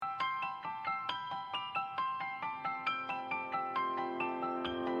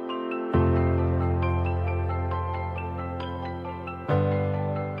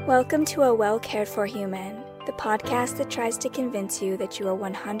Welcome to A Well Cared For Human, the podcast that tries to convince you that you are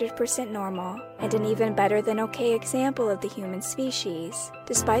 100% normal and an even better than okay example of the human species,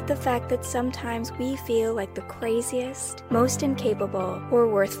 despite the fact that sometimes we feel like the craziest, most incapable, or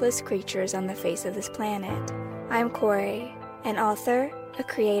worthless creatures on the face of this planet. I'm Corey, an author, a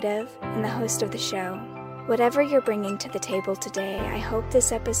creative, and the host of the show. Whatever you're bringing to the table today, I hope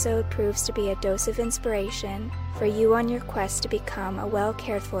this episode proves to be a dose of inspiration for you on your quest to become a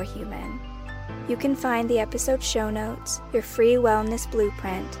well-cared-for human. You can find the episode show notes, your free wellness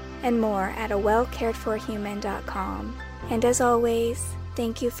blueprint, and more at awellcaredforhuman.com. And as always,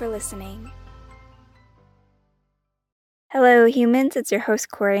 thank you for listening. Hello humans, it's your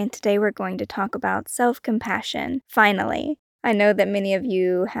host Corey, and today we're going to talk about self-compassion, finally. I know that many of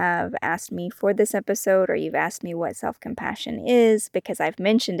you have asked me for this episode, or you've asked me what self-compassion is, because I've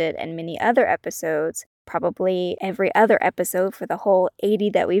mentioned it in many other episodes, probably every other episode for the whole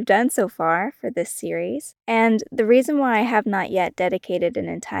 80 that we've done so far for this series. And the reason why I have not yet dedicated an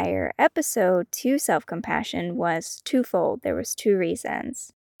entire episode to self-compassion was twofold. There was two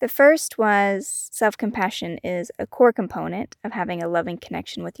reasons. The first was self-compassion is a core component of having a loving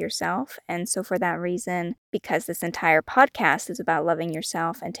connection with yourself. And so for that reason, because this entire podcast is about loving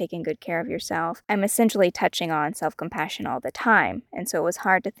yourself and taking good care of yourself, I'm essentially touching on self-compassion all the time. And so it was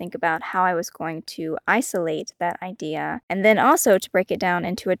hard to think about how I was going to isolate that idea and then also to break it down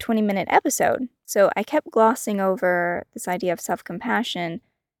into a 20-minute episode. So I kept glossing over this idea of self-compassion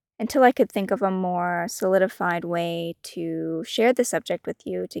until I could think of a more solidified way to share the subject with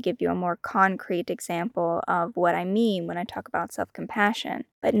you, to give you a more concrete example of what I mean when I talk about self-compassion.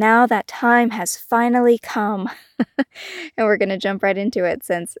 But now that time has finally come, and we're going to jump right into it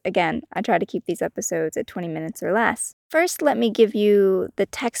since, again, I try to keep these episodes at 20 minutes or less. First, let me give you the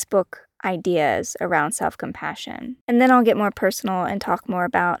textbook ideas around self-compassion. And then I'll get more personal and talk more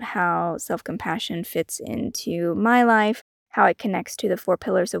about how self-compassion fits into my life, how it connects to the 4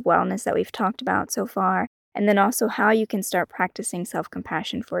 pillars of wellness that we've talked about so far, and then also how you can start practicing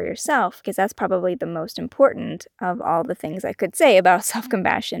self-compassion for yourself, because that's probably the most important of all the things I could say about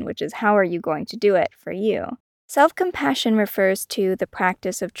self-compassion, which is how are you going to do it for you? Self-compassion refers to the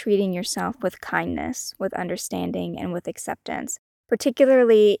practice of treating yourself with kindness, with understanding, and with acceptance,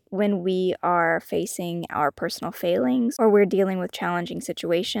 particularly when we are facing our personal failings or we're dealing with challenging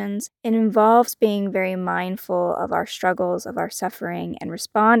situations. It involves being very mindful of our struggles, of our suffering, and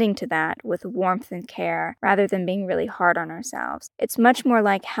responding to that with warmth and care rather than being really hard on ourselves. It's much more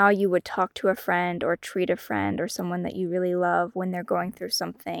like how you would talk to a friend or treat a friend or someone that you really love when they're going through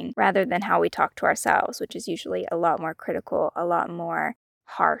something rather than how we talk to ourselves, which is usually a lot more critical, a lot more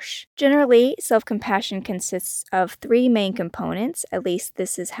harsh. Generally, self-compassion consists of 3 main components. At least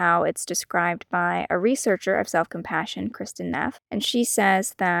this is how it's described by a researcher of self-compassion, Kristin Neff. And she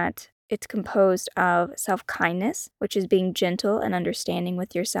says that it's composed of self-kindness, which is being gentle and understanding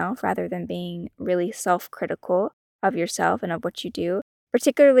with yourself rather than being really self-critical of yourself and of what you do,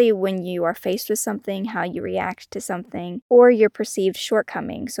 particularly when you are faced with something, how you react to something, or your perceived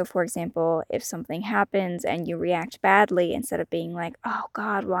shortcomings. So for example, if something happens and you react badly, instead of being like, oh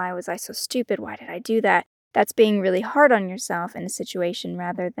God, why was I so stupid? Why did I do that? That's being really hard on yourself in a situation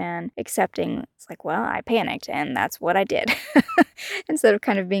rather than accepting, it's like, well, I panicked and that's what I did. Instead of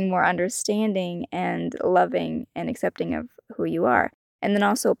kind of being more understanding and loving and accepting of who you are. And then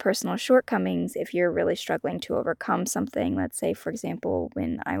also personal shortcomings if you're really struggling to overcome something. Let's say, for example,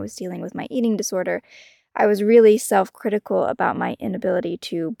 when I was dealing with my eating disorder, I was really self-critical about my inability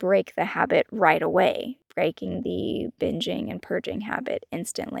to break the habit right away, breaking the binging and purging habit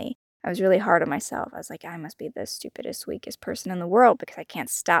instantly. I was really hard on myself. I was like, I must be the stupidest, weakest person in the world because I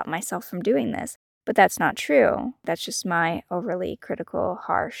can't stop myself from doing this. But that's not true. That's just my overly critical,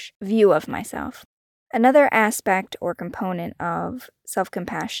 harsh view of myself. Another aspect or component of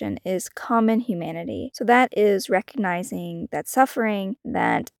self-compassion is common humanity. So that is recognizing that suffering,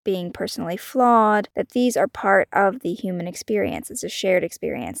 that being personally flawed, that these are part of the human experience. It's a shared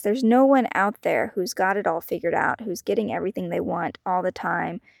experience. There's no one out there who's got it all figured out, who's getting everything they want all the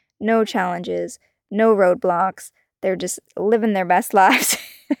time, no challenges, no roadblocks. They're just living their best lives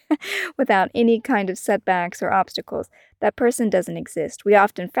without any kind of setbacks or obstacles. That person doesn't exist. We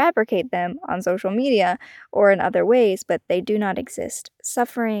often fabricate them on social media or in other ways, but they do not exist.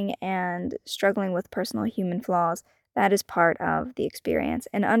 Suffering and struggling with personal human flaws, that is part of the experience.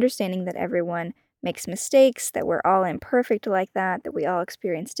 And understanding that everyone makes mistakes, that we're all imperfect like that we all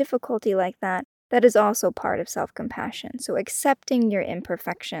experience difficulty like that, that is also part of self-compassion. So accepting your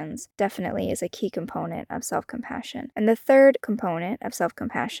imperfections definitely is a key component of self-compassion. And the third component of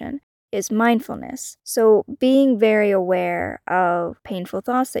self-compassion is mindfulness. So being very aware of painful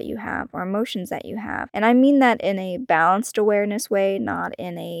thoughts that you have or emotions that you have. And I mean that in a balanced awareness way, not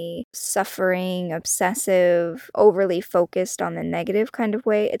in a suffering, obsessive, overly focused on the negative kind of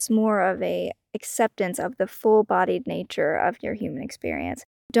way. It's more of a acceptance of the full-bodied nature of your human experience.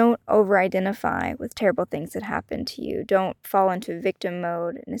 Don't over-identify with terrible things that happen to you. Don't fall into victim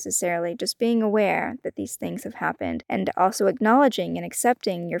mode necessarily. Just being aware that these things have happened and also acknowledging and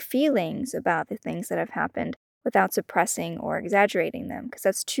accepting your feelings about the things that have happened without suppressing or exaggerating them, because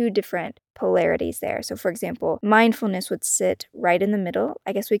that's two different polarities there. So, for example, mindfulness would sit right in the middle.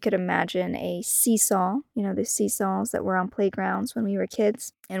 I guess we could imagine a seesaw, the seesaws that were on playgrounds when we were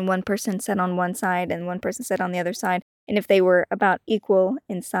kids, and one person sat on one side and one person sat on the other side. And if they were about equal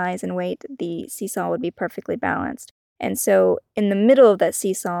in size and weight, the seesaw would be perfectly balanced. And so in the middle of that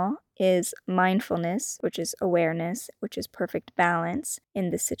seesaw is mindfulness, which is awareness, which is perfect balance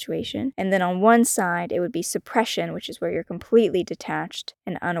in this situation. And then on one side, it would be suppression, which is where you're completely detached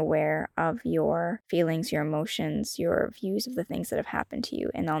and unaware of your feelings, your emotions, your views of the things that have happened to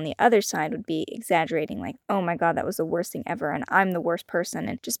you. And on the other side would be exaggerating, like, oh my God, that was the worst thing ever, and I'm the worst person,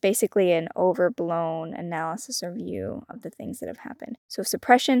 and just basically an overblown analysis or view of the things that have happened. So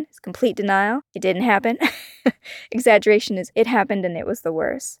suppression is complete denial. It didn't happen. Exaggeration is it happened and it was the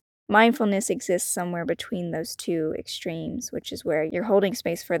worst. Mindfulness exists somewhere between those two extremes, which is where you're holding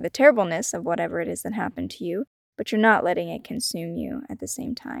space for the terribleness of whatever it is that happened to you, but you're not letting it consume you at the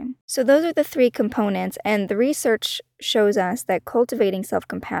same time. So those are the three components, and the research shows us that cultivating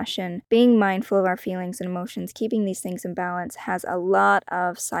self-compassion, being mindful of our feelings and emotions, keeping these things in balance has a lot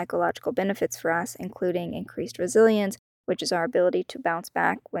of psychological benefits for us, including increased resilience, which is our ability to bounce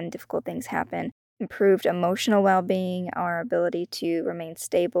back when difficult things happen, improved emotional well-being, our ability to remain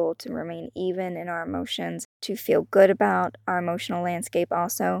stable, to remain even in our emotions, to feel good about our emotional landscape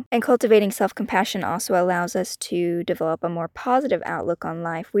also. And cultivating self-compassion also allows us to develop a more positive outlook on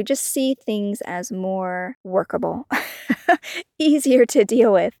life. We just see things as more workable, easier to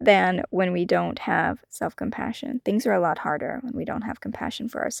deal with than when we don't have self-compassion. Things are a lot harder when we don't have compassion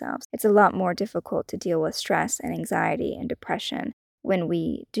for ourselves. It's a lot more difficult to deal with stress and anxiety and depression when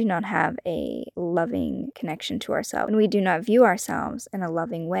we do not have a loving connection to ourselves, when we do not view ourselves in a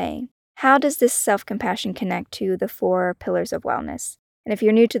loving way. How does this self-compassion connect to the 4 pillars of wellness? And if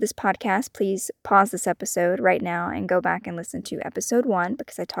you're new to this podcast, please pause this episode right now and go back and listen to episode 1,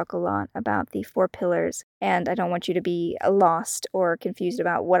 because I talk a lot about the 4 pillars, and I don't want you to be lost or confused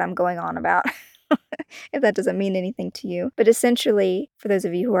about what I'm going on about. If that doesn't mean anything to you. But essentially, for those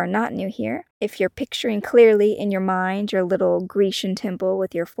of you who are not new here, if you're picturing clearly in your mind your little Grecian temple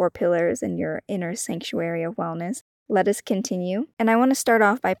with your 4 pillars and your inner sanctuary of wellness, let us continue. And I want to start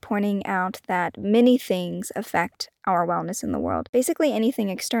off by pointing out that many things affect our wellness in the world. Basically anything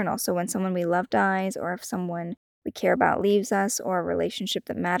external. So when someone we love dies, or if someone we care about leaves us, or a relationship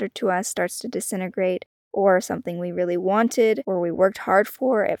that mattered to us starts to disintegrate, or something we really wanted or we worked hard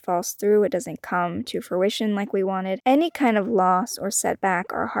for, it falls through, it doesn't come to fruition like we wanted. Any kind of loss or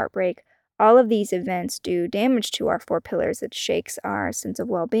setback or heartbreak, all of these events do damage to our 4 pillars. It shakes our sense of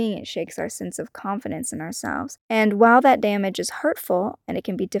well-being, it shakes our sense of confidence in ourselves. And while that damage is hurtful and it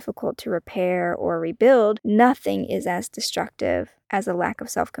can be difficult to repair or rebuild, nothing is as destructive as a lack of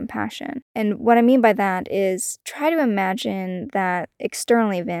self-compassion. And what I mean by that is try to imagine that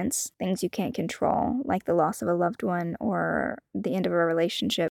external events, things you can't control, like the loss of a loved one or the end of a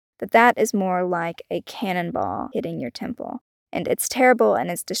relationship, that is more like a cannonball hitting your temple. And it's terrible and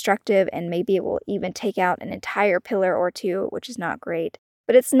it's destructive, and maybe it will even take out an entire pillar or 2, which is not great.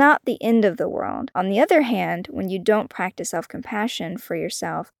 But it's not the end of the world. On the other hand, when you don't practice self-compassion for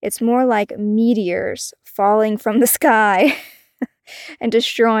yourself, it's more like meteors falling from the sky and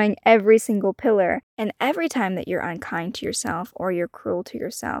destroying every single pillar. And every time that you're unkind to yourself or you're cruel to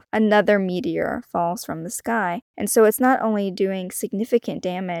yourself, another meteor falls from the sky. And so it's not only doing significant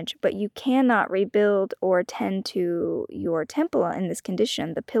damage, but you cannot rebuild or tend to your temple in this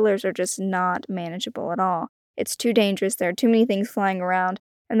condition. The pillars are just not manageable at all. It's too dangerous. There are too many things flying around.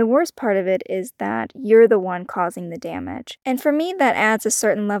 And the worst part of it is that you're the one causing the damage. And for me, that adds a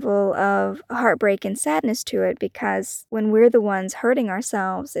certain level of heartbreak and sadness to it, because when we're the ones hurting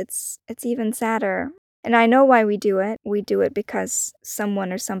ourselves, it's even sadder. And I know why we do it. We do it because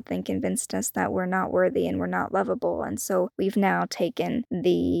someone or something convinced us that we're not worthy and we're not lovable. And so we've now taken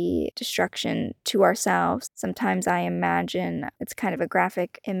the destruction to ourselves. Sometimes I imagine it's kind of a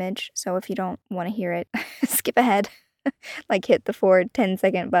graphic image. So if you don't want to hear it, skip ahead. like hit the forward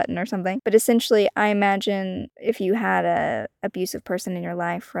 10-second button or something. But essentially, I imagine if you had a abusive person in your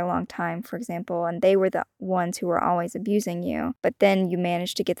life for a long time, for example, and they were the ones who were always abusing you, but then you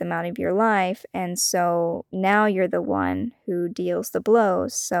managed to get them out of your life, and so now you're the one who deals the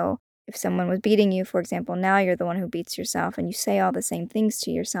blows. So if someone was beating you, for example, now you're the one who beats yourself, and you say all the same things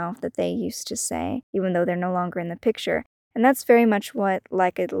to yourself that they used to say, even though they're no longer in the picture. And that's very much what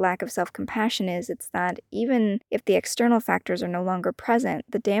like a lack of self-compassion is. It's that even if the external factors are no longer present,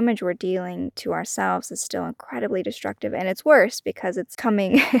 the damage we're dealing to ourselves is still incredibly destructive. And it's worse because it's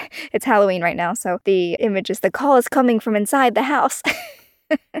coming, it's Halloween right now, so the image is the call is coming from inside the house.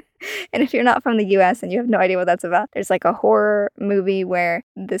 And if you're not from the US and you have no idea what that's about, there's like a horror movie where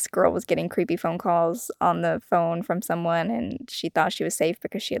this girl was getting creepy phone calls on the phone from someone, and she thought she was safe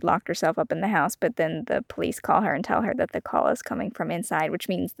because she had locked herself up in the house, but then the police call her and tell her that the call is coming from inside, which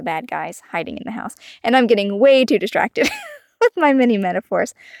means the bad guy's hiding in the house. And I'm getting way too distracted with my mini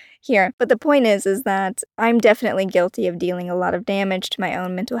metaphors here. But the point is that I'm definitely guilty of dealing a lot of damage to my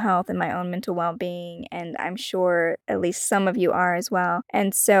own mental health and my own mental well-being, and I'm sure at least some of you are as well.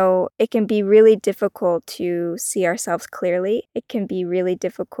 And so it can be really difficult to see ourselves clearly. It can be really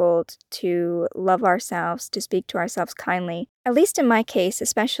difficult to love ourselves, to speak to ourselves kindly. At least in my case,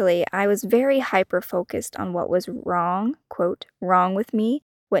 especially, I was very hyper-focused on what was wrong, quote, wrong with me,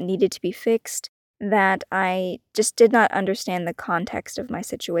 what needed to be fixed, that I just did not understand the context of my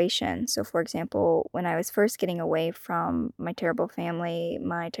situation. So, for example, when I was first getting away from my terrible family,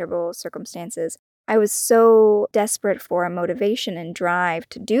 my terrible circumstances, I was so desperate for a motivation and drive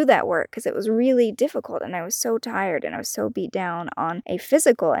to do that work because it was really difficult, and I was so tired and I was so beat down on a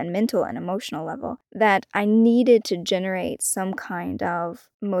physical and mental and emotional level that I needed to generate some kind of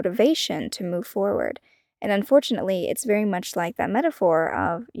motivation to move forward. And unfortunately, it's very much like that metaphor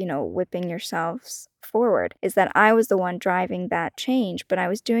of, whipping yourselves forward, is that I was the one driving that change, but I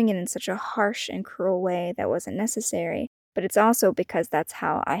was doing it in such a harsh and cruel way that wasn't necessary. But it's also because that's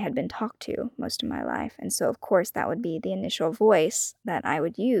how I had been talked to most of my life. And so, of course, that would be the initial voice that I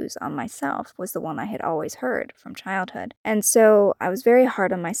would use on myself, was the one I had always heard from childhood. And so I was very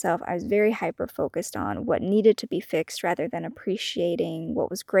hard on myself. I was very hyper-focused on what needed to be fixed rather than appreciating what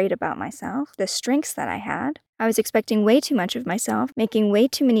was great about myself, the strengths that I had. I was expecting way too much of myself, making way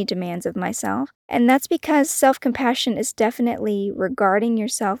too many demands of myself, and that's because self-compassion is definitely regarding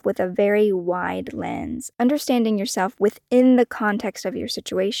yourself with a very wide lens, understanding yourself within the context of your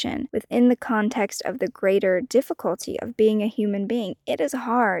situation, within the context of the greater difficulty of being a human being. It is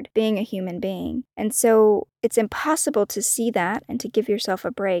hard being a human being, and so it's impossible to see that and to give yourself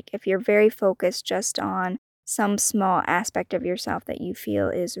a break if you're very focused just on some small aspect of yourself that you feel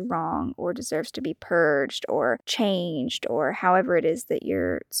is wrong or deserves to be purged or changed, or however it is that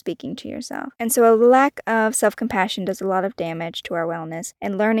you're speaking to yourself. And so a lack of self-compassion does a lot of damage to our wellness,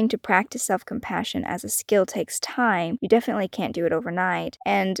 and learning to practice self-compassion as a skill takes time. You definitely can't do it overnight.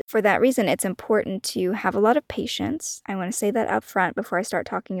 And for that reason, it's important to have a lot of patience. I want to say that up front before I start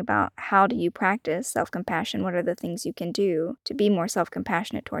talking about how do you practice self-compassion, what are the things you can do to be more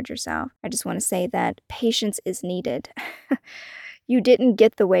self-compassionate towards yourself. I just want to say that patience is needed. You didn't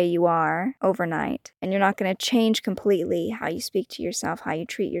get the way you are overnight, and you're not going to change completely how you speak to yourself, how you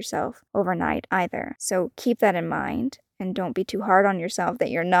treat yourself overnight either. So keep that in mind, and don't be too hard on yourself that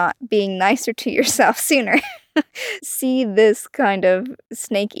you're not being nicer to yourself sooner. See this kind of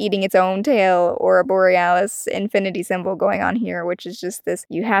snake eating its own tail, or borealis infinity symbol going on here, which is just this,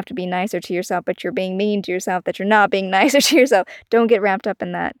 you have to be nicer to yourself, but you're being mean to yourself, that you're not being nicer to yourself. Don't get wrapped up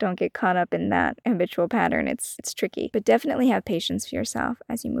in that. Don't get caught up in that habitual pattern. It's tricky, but definitely have patience for yourself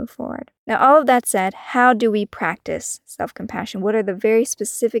as you move forward. Now, all of that said, how do we practice self-compassion? What are the very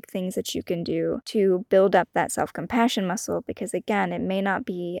specific things that you can do to build up that self-compassion muscle? Because again, it may not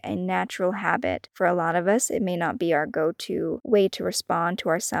be a natural habit for a lot of us. It may not be our go-to way to respond to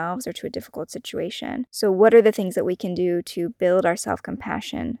ourselves or to a difficult situation. So what are the things that we can do to build our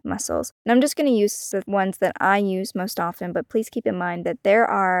self-compassion muscles? And I'm just going to use the ones that I use most often, but please keep in mind that there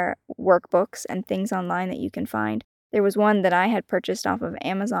are workbooks and things online that you can find. There was one that I had purchased off of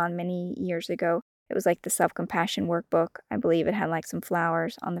Amazon many years ago. It was like the self-compassion workbook. I believe it had like some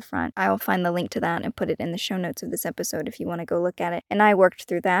flowers on the front. I will find the link to that and put it in the show notes of this episode if you want to go look at it. And I worked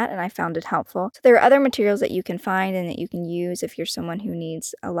through that and I found it helpful. So there are other materials that you can find and that you can use if you're someone who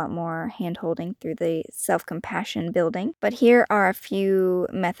needs a lot more hand-holding through the self-compassion building. But here are a few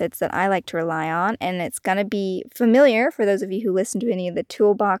methods that I like to rely on, and it's going to be familiar for those of you who listen to any of the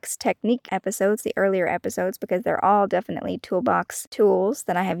Toolbox Technique episodes, the earlier episodes, because they're all definitely toolbox tools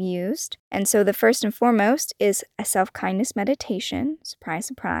that I have used. And so the first and foremost is a self-kindness meditation. Surprise,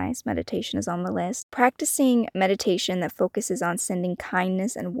 surprise, meditation is on the list. Practicing meditation that focuses on sending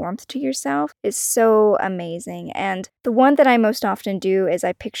kindness and warmth to yourself is so amazing. And the one that I most often do is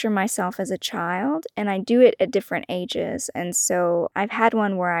I picture myself as a child, and I do it at different ages. And so I've had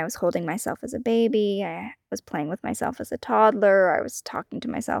one where I was holding myself as a baby, I was playing with myself as a toddler, I was talking to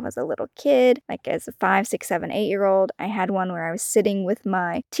myself as a little kid, like as a 5, 6, 7, 8-year-old. I had one where I was sitting with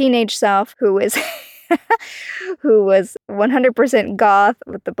my teenage self who was who was 100% goth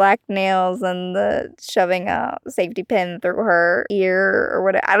with the black nails and the shoving a safety pin through her ear or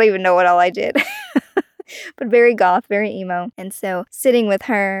whatever. I don't even know what all I did. But very goth, very emo. And so sitting with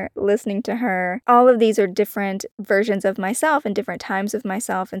her, listening to her, all of these are different versions of myself and different times of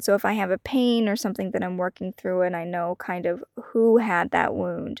myself. And so if I have a pain or something that I'm working through and I know kind of who had that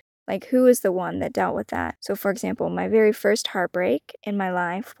wound, like who is the one that dealt with that. So for example, my very first heartbreak in my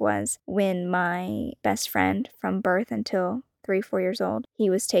life was when my best friend from birth until 3, 4 years old,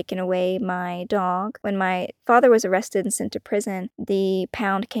 he was taking away my dog. When my father was arrested and sent to prison, the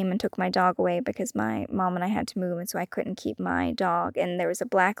pound came and took my dog away because my mom and I had to move, and so I couldn't keep my dog. And there was a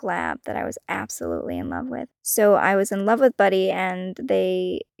black lab that I was absolutely in love with. So I was in love with Buddy, and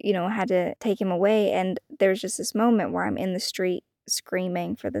they, had to take him away. And there's just this moment where I'm in the street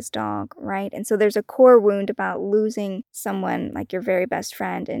screaming for this dog, right? And so there's a core wound about losing someone like your very best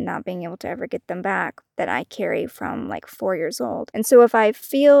friend and not being able to ever get them back that I carry from like 4 years old. And so if I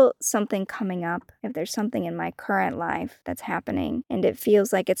feel something coming up, if there's something in my current life that's happening and it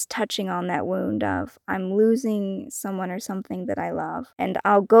feels like it's touching on that wound of I'm losing someone or something that I love, and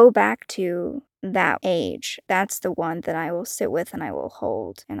I'll go back to that age, that's the one that I will sit with and I will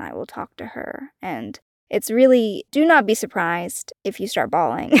hold and I will talk to her. And it's really, do not be surprised if you start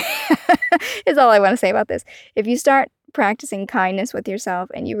bawling, is all I want to say about this. If you start practicing kindness with yourself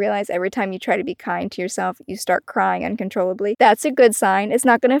and you realize every time you try to be kind to yourself, you start crying uncontrollably, that's a good sign. It's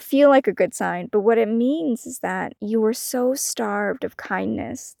not going to feel like a good sign, but what it means is that you were so starved of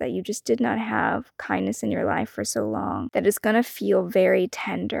kindness that you just did not have kindness in your life for so long that it's going to feel very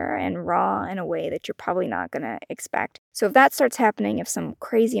tender and raw in a way that you're probably not going to expect. So if that starts happening, if some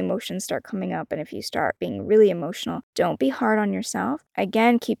crazy emotions start coming up, and if you start being really emotional, don't be hard on yourself.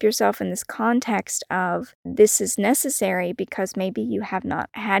 Again, keep yourself in this context of this is necessary because maybe you have not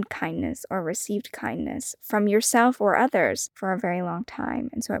had kindness or received kindness from yourself or others for a very long time.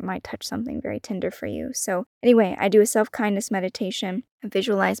 And so it might touch something very tender for you. So anyway, I do a self-kindness meditation. I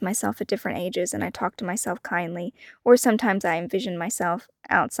visualize myself at different ages and I talk to myself kindly. Or sometimes I envision myself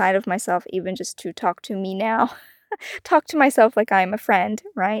outside of myself, even just to talk to me now. Talk to myself like I am a friend,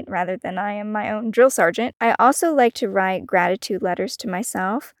 right? Rather than I am my own drill sergeant. I also like to write gratitude letters to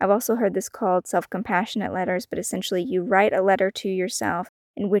myself. I've also heard this called self-compassionate letters, but essentially you write a letter to yourself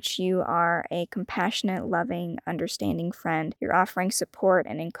in which you are a compassionate, loving, understanding friend. You're offering support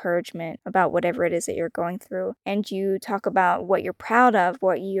and encouragement about whatever it is that you're going through. And you talk about what you're proud of,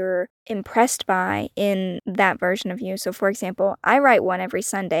 what you're impressed by in that version of you. So for example, I write one every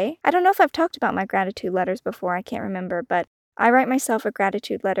Sunday. I don't know if I've talked about my gratitude letters before, I can't remember, but I write myself a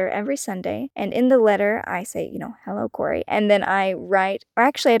gratitude letter every Sunday, and in the letter, I say, hello, Corey, and then I write, or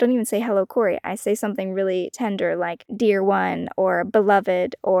actually, I don't even say hello, Corey, I say something really tender like dear one, or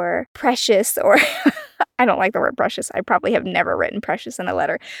beloved, or precious, or I don't like the word precious. I probably have never written precious in a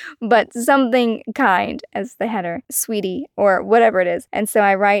letter, but something kind as the header, sweetie, or whatever it is. And so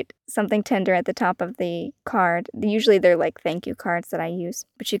I write something tender at the top of the card. Usually they're like thank you cards that I use,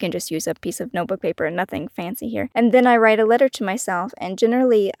 but you can just use a piece of notebook paper and nothing fancy here. And then I write a letter to myself, and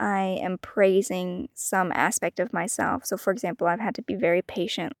generally I am praising some aspect of myself. So for example, I've had to be very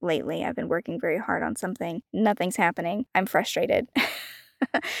patient lately. I've been working very hard on something. Nothing's happening. I'm frustrated.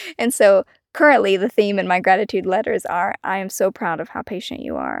 And so currently the theme in my gratitude letters are, I am so proud of how patient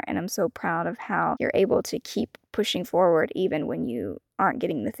you are, and I'm so proud of how you're able to keep pushing forward even when you aren't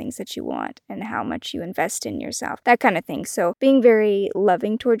getting the things that you want, and how much you invest in yourself, that kind of thing. So being very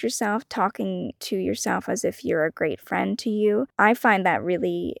loving toward yourself, talking to yourself as if you're a great friend to you, I find that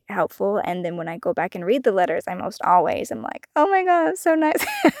really helpful. And then when I go back and read the letters, I'm like, oh my God, so nice.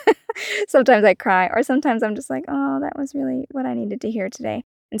 Sometimes I cry, or sometimes I'm just like, oh, that was really what I needed to hear today.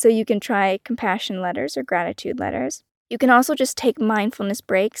 And so you can try compassion letters or gratitude letters. You can also just take mindfulness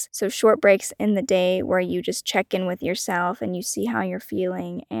breaks, so short breaks in the day where you just check in with yourself and you see how you're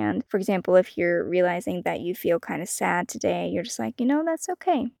feeling. And for example, if you're realizing that you feel kind of sad today, you're just like, that's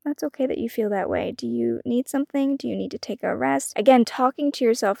okay. That's okay that you feel that way. Do you need something? Do you need to take a rest? Again, talking to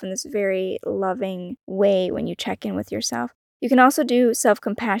yourself in this very loving way when you check in with yourself. You can also do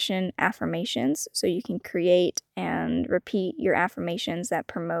self-compassion affirmations, so you can create and repeat your affirmations that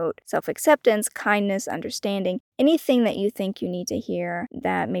promote self-acceptance, kindness, understanding, anything that you think you need to hear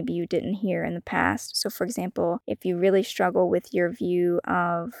that maybe you didn't hear in the past. So for example, if you really struggle with your view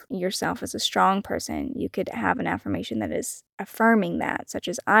of yourself as a strong person, you could have an affirmation that is affirming that, such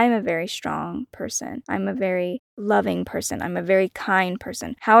as, I'm a very strong person, I'm a very loving person, I'm a very kind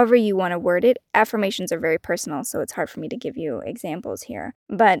person. However you want to word it, affirmations are very personal, so it's hard for me to give you examples here.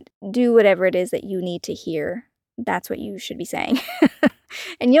 But do whatever it is that you need to hear. That's what you should be saying.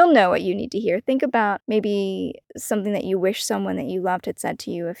 And you'll know what you need to hear. Think about maybe something that you wish someone that you loved had said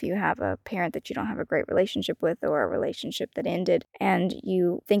to you if you have a parent that you don't have a great relationship with, or a relationship that ended, and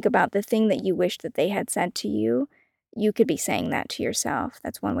you think about the thing that you wish that they had said to you. You could be saying that to yourself.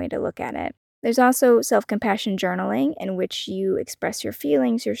 That's one way to look at it. There's also self-compassion journaling, in which you express your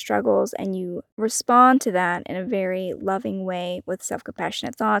feelings, your struggles, and you respond to that in a very loving way with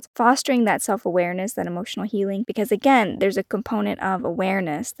self-compassionate thoughts, fostering that self-awareness, that emotional healing. Because again, there's a component of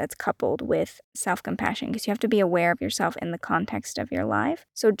awareness that's coupled with self-compassion, because you have to be aware of yourself in the context of your life.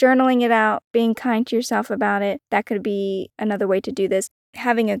 So journaling it out, being kind to yourself about it, that could be another way to do this.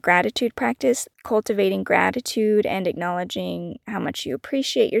 Having a gratitude practice, cultivating gratitude and acknowledging how much you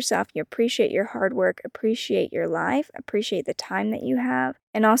appreciate yourself, you appreciate your hard work, appreciate your life, appreciate the time that you have,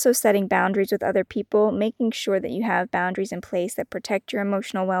 and also setting boundaries with other people, making sure that you have boundaries in place that protect your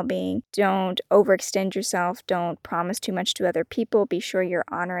emotional well-being. Don't overextend yourself, don't promise too much to other people, be sure you're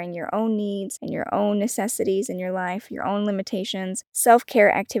honoring your own needs and your own necessities in your life, your own limitations.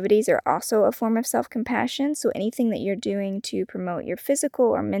 Self-care activities are also a form of self-compassion, so anything that you're doing to promote your physical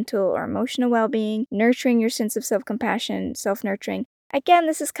or mental or emotional well-being, nurturing your sense of self-compassion, self-nurturing. Again,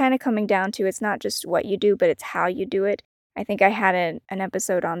 this is kind of coming down to, it's not just what you do, but it's how you do it. I think I had an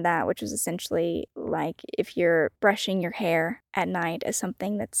episode on that, which was essentially like if you're brushing your hair at night as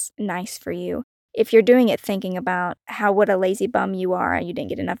something that's nice for you. If you're doing it thinking about what a lazy bum you are and you didn't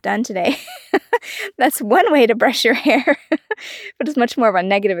get enough done today, that's one way to brush your hair. But it's much more of a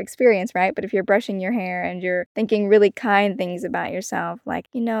negative experience, right? But if you're brushing your hair and you're thinking really kind things about yourself, like,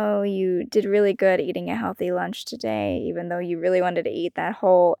 you did really good eating a healthy lunch today, even though you really wanted to eat that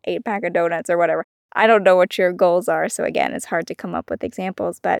whole 8-pack of donuts or whatever. I don't know what your goals are, so again, it's hard to come up with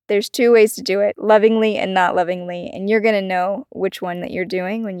examples, but there's 2 ways to do it, lovingly and not lovingly, and you're going to know which one that you're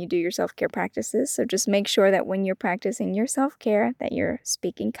doing when you do your self-care practices. So just make sure that when you're practicing your self-care, that you're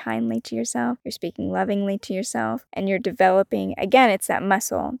speaking kindly to yourself, you're speaking lovingly to yourself, and you're developing, again, it's that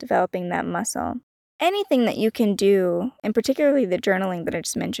muscle, developing that muscle. Anything that you can do, and particularly the journaling that I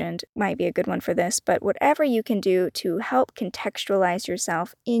just mentioned might be a good one for this, but whatever you can do to help contextualize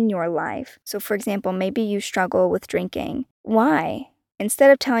yourself in your life. So for example, maybe you struggle with drinking. Why?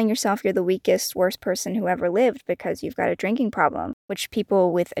 Instead of telling yourself you're the weakest, worst person who ever lived because you've got a drinking problem, which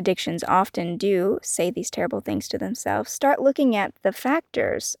people with addictions often do, say these terrible things to themselves, start looking at the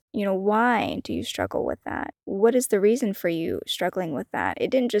factors. Why do you struggle with that? What is the reason for you struggling with that? It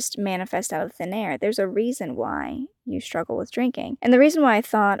didn't just manifest out of thin air. There's a reason why you struggle with drinking. And the reason why I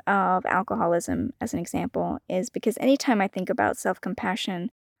thought of alcoholism as an example is because anytime I think about self-compassion,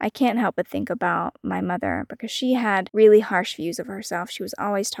 I can't help but think about my mother, because she had really harsh views of herself. She was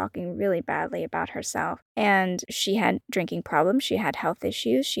always talking really badly about herself. And she had drinking problems. She had health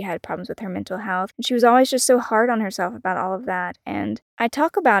issues. She had problems with her mental health. And she was always just so hard on herself about all of that. And I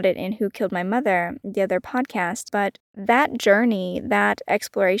talk about it in Who Killed My Mother, the other podcast, but that journey, that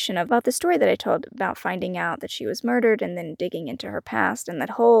exploration about the story that I told about finding out that she was murdered and then digging into her past and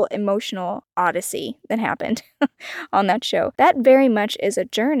that whole emotional odyssey that happened on that show, that very much is a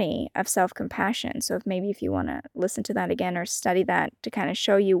journey of self-compassion. So if you want to listen to that again or study that to kind of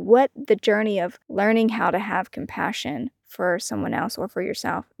show you what the journey of learning how to have compassion for someone else or for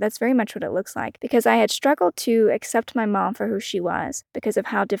yourself, that's very much what it looks like. Because I had struggled to accept my mom for who she was because of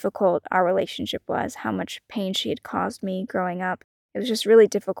how difficult our relationship was, how much pain she had caused me growing up. It was just really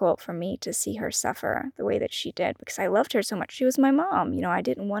difficult for me to see her suffer the way that she did because I loved her so much. She was my mom. I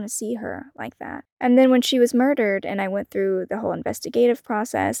didn't want to see her like that. And then when she was murdered and I went through the whole investigative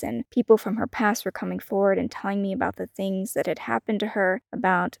process and people from her past were coming forward and telling me about the things that had happened to her,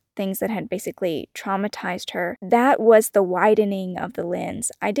 about things that had basically traumatized her, that was the widening of the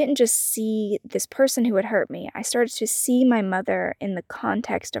lens. I didn't just see this person who had hurt me. I started to see my mother in the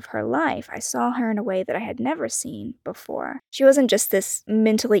context of her life. I saw her in a way that I had never seen before. She wasn't just this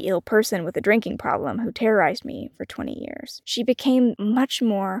mentally ill person with a drinking problem who terrorized me for 20 years. She became much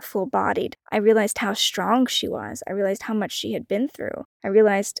more full-bodied. I realized realized how strong she was. I realized how much she had been through. I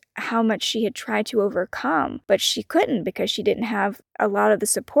realized how much she had tried to overcome, but she couldn't because she didn't have a lot of the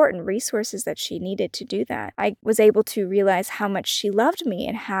support and resources that she needed to do that. I was able to realize how much she loved me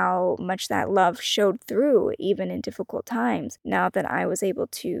and how much that love showed through even in difficult times. Now that I was able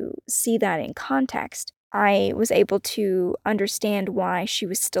to see that in context, I was able to understand why she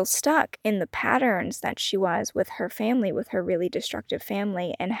was still stuck in the patterns that she was with her family, with her really destructive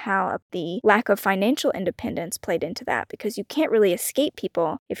family, and how the lack of financial independence played into that, because you can't really escape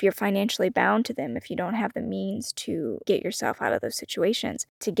people if you're financially bound to them, if you don't have the means to get yourself out of those situations,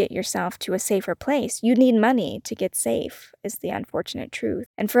 to get yourself to a safer place. You need money to get safe, is the unfortunate truth.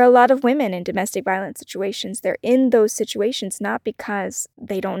 And for a lot of women in domestic violence situations, they're in those situations not because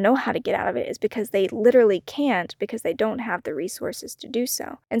they don't know how to get out of it, it's because they literally can't, because they don't have the resources to do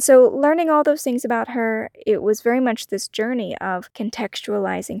so. And so learning all those things about her, it was very much this journey of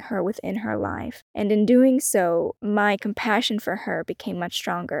contextualizing her within her life. And in doing so, my compassion for her became much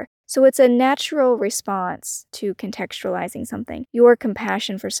stronger. So it's a natural response to contextualizing something. Your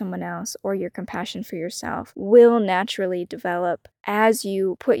compassion for someone else or your compassion for yourself will naturally develop as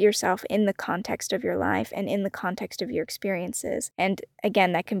you put yourself in the context of your life and in the context of your experiences. And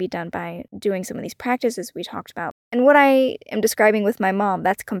again, that can be done by doing some of these practices we talked about. And what I am describing with my mom,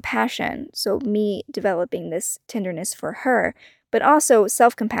 that's compassion. So me developing this tenderness for her, but also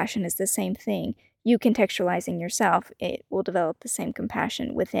self-compassion is the same thing. You contextualizing yourself, it will develop the same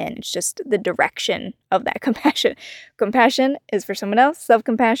compassion within. It's just the direction of that compassion. Compassion is for someone else,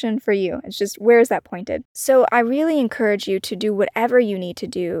 self-compassion for you. It's just, where is that pointed? So I really encourage you to do whatever you need to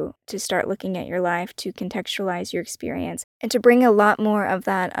do to start looking at your life, to contextualize your experience, and to bring a lot more of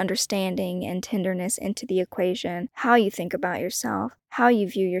that understanding and tenderness into the equation. How you think about yourself, how you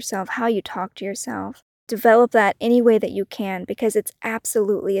view yourself, how you talk to yourself. Develop that any way that you can, because it's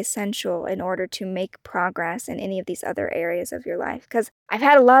absolutely essential in order to make progress in any of these other areas of your life. Because I've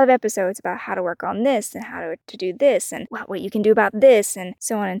had a lot of episodes about how to work on this and how to do this and what you can do about this and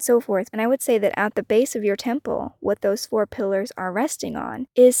so on and so forth. And I would say that at the base of your temple, what those 4 pillars are resting on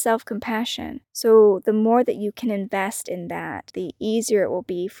is self-compassion. So the more that you can invest in that, the easier it will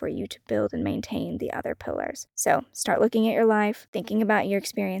be for you to build and maintain the other pillars. So start looking at your life, thinking about your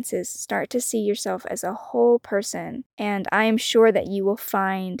experiences, start to see yourself as a whole person, and I am sure that you will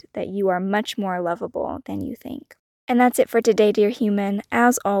find that you are much more lovable than you think. And that's it for today, dear human.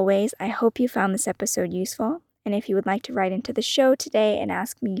 As always, I hope you found this episode useful. And if you would like to write into the show today and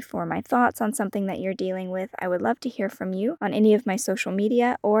ask me for my thoughts on something that you're dealing with, I would love to hear from you on any of my social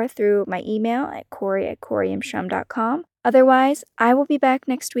media or through my email at Corey@CoreyMshum.com. Otherwise, I will be back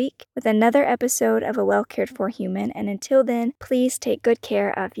next week with another episode of A Well Cared For Human, and until then, please take good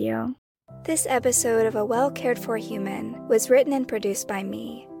care of you. This episode of A Well Cared For Human was written and produced by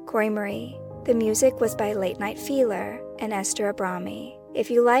me, Corey Marie. The music was by Late Night Feeler and Esther Abrami. If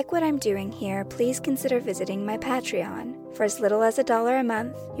you like what I'm doing here, please consider visiting my Patreon. For as little as $1 a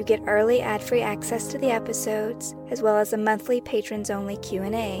month, you get early ad-free access to the episodes, as well as a monthly patrons-only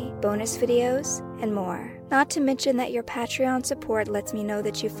Q&A, bonus videos, and more. Not to mention that your Patreon support lets me know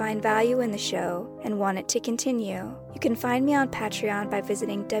that you find value in the show and want it to continue. You can find me on Patreon by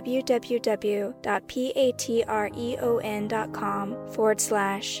visiting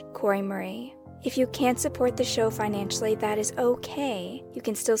www.patreon.com/Corey Marie. If you can't support the show financially, that is okay. You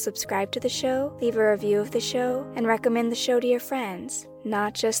can still subscribe to the show, leave a review of the show, and recommend the show to your friends,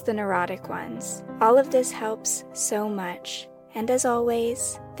 not just the neurotic ones. All of this helps so much. And as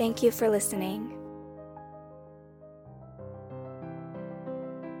always, thank you for listening.